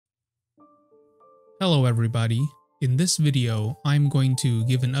Hello everybody. In this video, I'm going to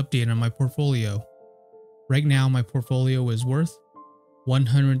give an update on my portfolio. Right now, my portfolio is worth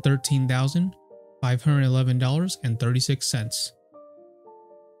 $113,511.36.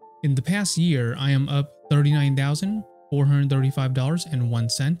 In the past year, I am up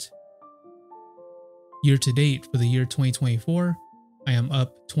 $39,435.01. Year to date for the year 2024, I am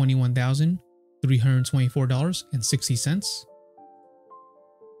up $21,324.60.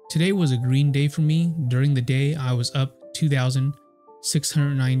 Today was a green day for me. During the day, I was up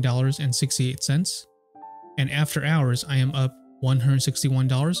 $2,609.68, and after hours, I am up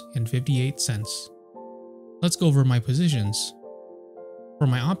 $161.58. Let's go over my positions. For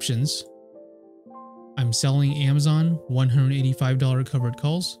my options, I'm selling Amazon $185 covered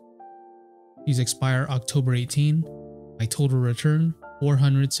calls. These expire October 18. My total return,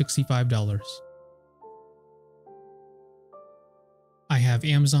 $465. I have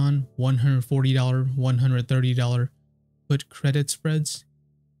Amazon $140, $130 put credit spreads.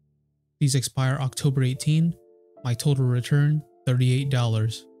 These expire October 18. My total return,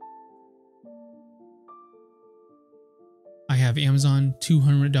 $38. I have Amazon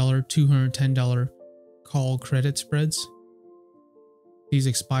 $200, $210 call credit spreads. These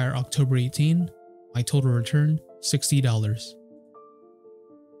expire October 18. My total return, $60.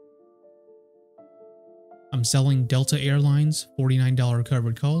 I'm selling Delta Airlines $49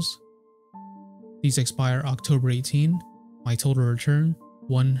 covered calls. These expire October 18. My total return,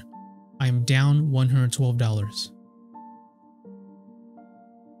 I am down $112.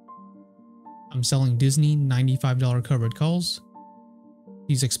 I'm selling Disney $95 covered calls.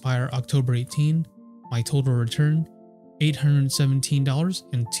 These expire October 18. My total return,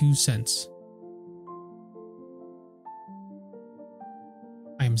 $817.02.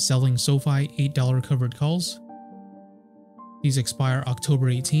 I am selling SoFi $8 covered calls. These expire October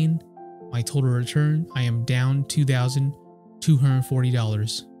 18. My total return, I am down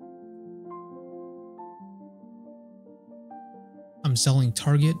 $2,240. I'm selling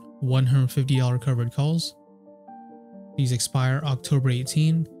Target $150 covered calls. These expire October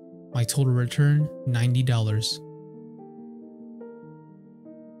 18. My total return, $90.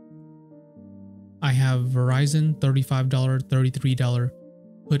 I have Verizon $35, $33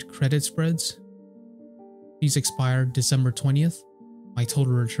 put credit spreads. These expire December 20th. My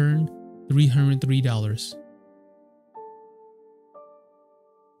total return, $303.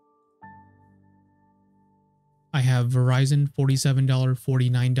 I have Verizon $47,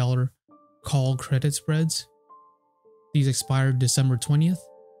 $49 call credit spreads. These expire December 20th.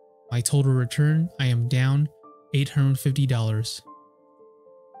 My total return, I am down $850.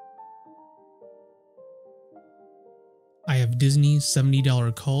 I have Disney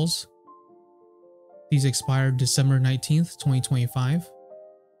 $70 calls. These expire December 19th, 2025.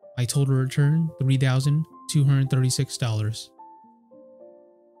 My total return, $3,236.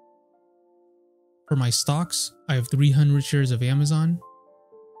 For my stocks, I have 300 shares of Amazon.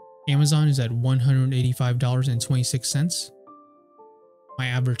 Amazon is at $185.26. My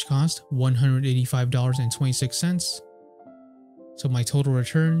average cost, $185.26. So my total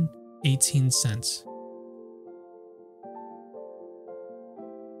return, 18 cents.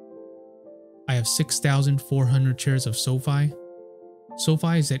 I have 6,400 shares of SoFi.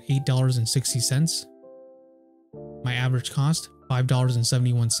 SoFi is at $8.60. My average cost,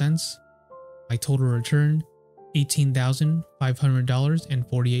 $5.71. My total return,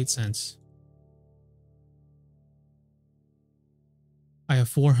 $18,500.48. I have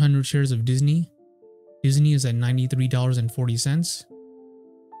 400 shares of Disney. Disney is at $93.40.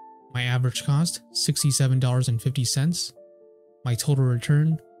 My average cost, $67.50. My total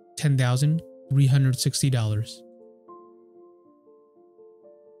return, $10,360.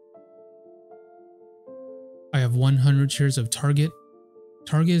 I have 100 shares of Target.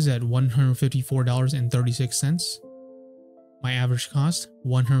 Target is at $154.36. My average cost,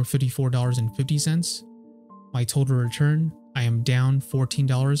 $154.50. My total return, I am down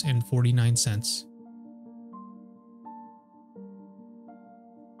 $14.49.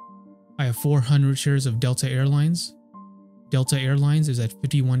 I have 400 shares of Delta Airlines. Delta Airlines is at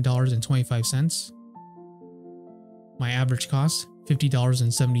 $51.25. My average cost,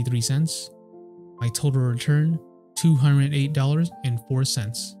 $50.73. My total return,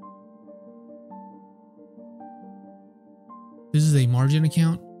 $208.04. This is a margin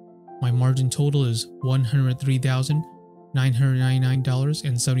account. My margin total is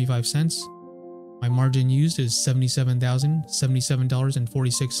 $103,999.75. My margin used is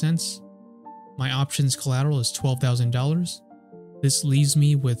 $77,077.46. My options collateral is $12,000. This leaves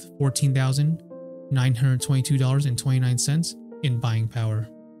me with $14,922.29 in buying power.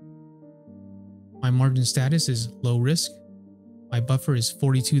 My margin status is low risk. My buffer is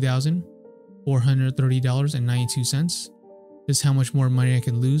 $42,430.92. This is how much more money I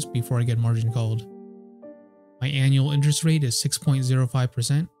can lose before I get margin called. My annual interest rate is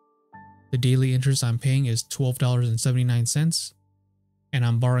 6.05%. The daily interest I'm paying is $12.79. And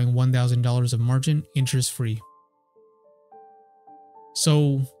I'm borrowing $1,000 of margin interest free.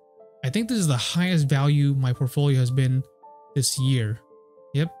 So I think this is the highest value my portfolio has been this year.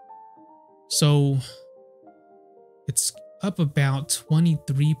 Yep. So it's up about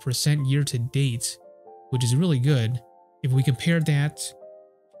 23% year to date, which is really good. If we compare that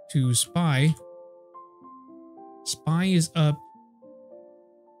to SPY, SPY is up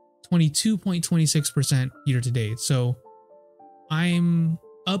 22.26% year to date. So I'm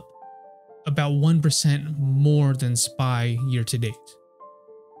up about 1% more than SPY year to date.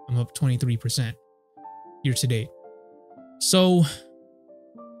 I'm up 23% year to date. So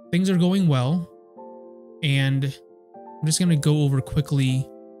things are going well, and I'm just going to go over quickly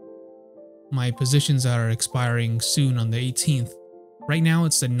my positions that are expiring soon on the 18th. Right now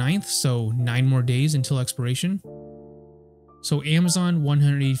it's the 9th, so 9 more days until expiration. So Amazon,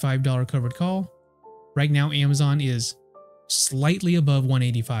 $185 covered call. Right now Amazon is slightly above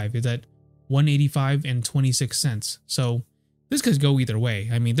 185. It's at 185 and 26 cents. So this could go either way.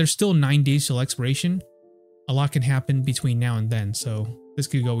 I mean, there's still 9 days till expiration. A lot can happen between now and then, so this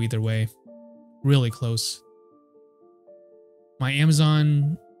could go either way. Really close. My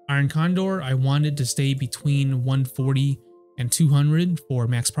Amazon Iron Condor, I wanted to stay between 140 and 200 for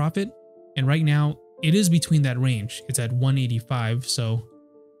max profit. And right now, it is between that range. It's at 185, so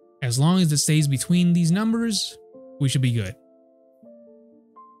as long as it stays between these numbers, we should be good.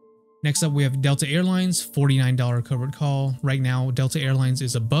 Next up, we have Delta Airlines, $49 covered call. Right now, Delta Airlines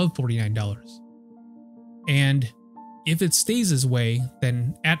is above $49. And if it stays this way,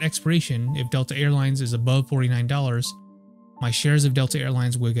 then at expiration, if Delta Airlines is above $49, my shares of Delta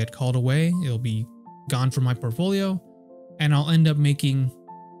Airlines will get called away. It'll be gone from my portfolio, and I'll end up making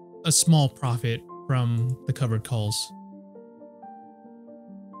a small profit from the covered calls.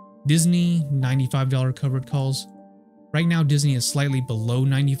 Disney, $95 covered calls. Right now, Disney is slightly below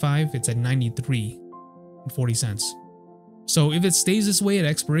 95. It's at 93.40 cents. So if it stays this way at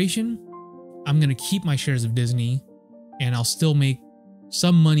expiration, I'm going to keep my shares of Disney, and I'll still make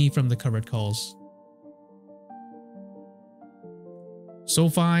some money from the covered calls.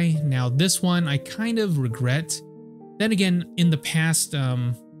 SoFi, now this one I kind of regret. Then again, in the past,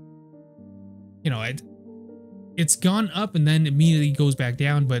 it's gone up and then immediately goes back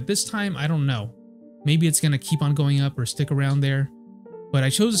down, but this time I don't know. Maybe it's going to keep on going up or stick around there. But I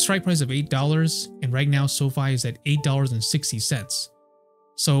chose a strike price of $8, and right now SoFi is at $8.60.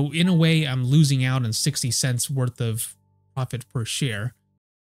 So in a way, I'm losing out on 60 cents worth of profit per share.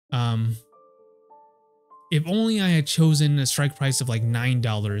 If only I had chosen a strike price of like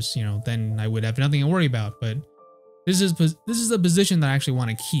 $9, then I would have nothing to worry about. But this is the position that I actually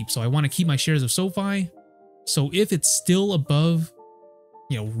want to keep. So I want to keep my shares of SoFi. So if it's still above,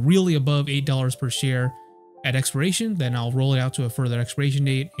 really above $8 per share at expiration, then I'll roll it out to a further expiration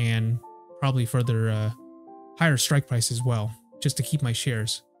date and probably further higher strike price as well, just to keep my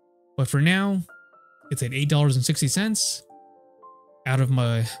shares. But for now, it's at $8.60 out of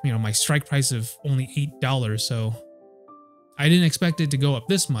my, my strike price of only $8. So I didn't expect it to go up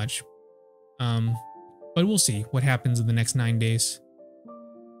this much. But we'll see what happens in the next 9 days.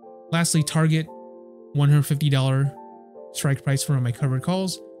 Lastly, Target, $150 strike price for my covered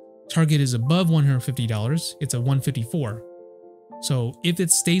calls. Target is above $150. It's at $154. So if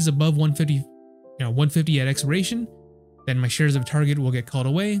it stays above 150, 150 at expiration, then my shares of Target will get called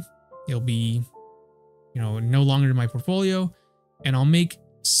away. It'll be, no longer in my portfolio, and I'll make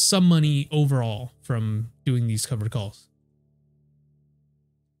some money overall from doing these covered calls.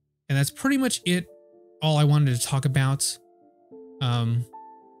 And that's pretty much it. All I wanted to talk about.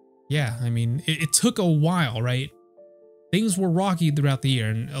 Yeah, I mean, it took a while, right? Things were rocky throughout the year,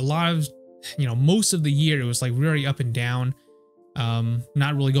 and a lot of, most of the year it was like very up and down,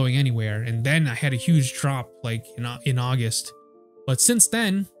 not really going anywhere. And then I had a huge drop like in August, but since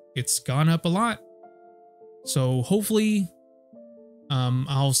then it's gone up a lot. So hopefully,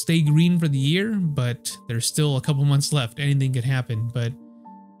 I'll stay green for the year, but there's still a couple months left. Anything could happen, but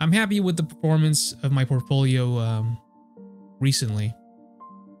I'm happy with the performance of my portfolio recently.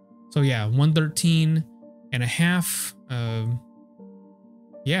 So yeah, 113.5.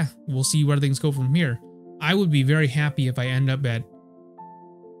 Yeah, we'll see where things go from here. I would be very happy if I end up at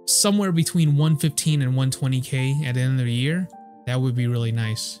somewhere between 115 and 120K at the end of the year. That would be really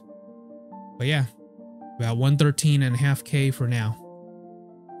nice. But yeah, about 113.5K for now.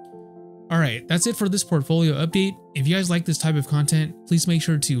 Alright, that's it for this portfolio update. If you guys like this type of content, please make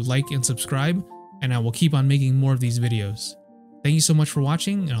sure to like and subscribe, and I will keep on making more of these videos. Thank you so much for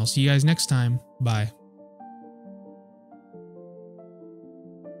watching, and I'll see you guys next time. Bye.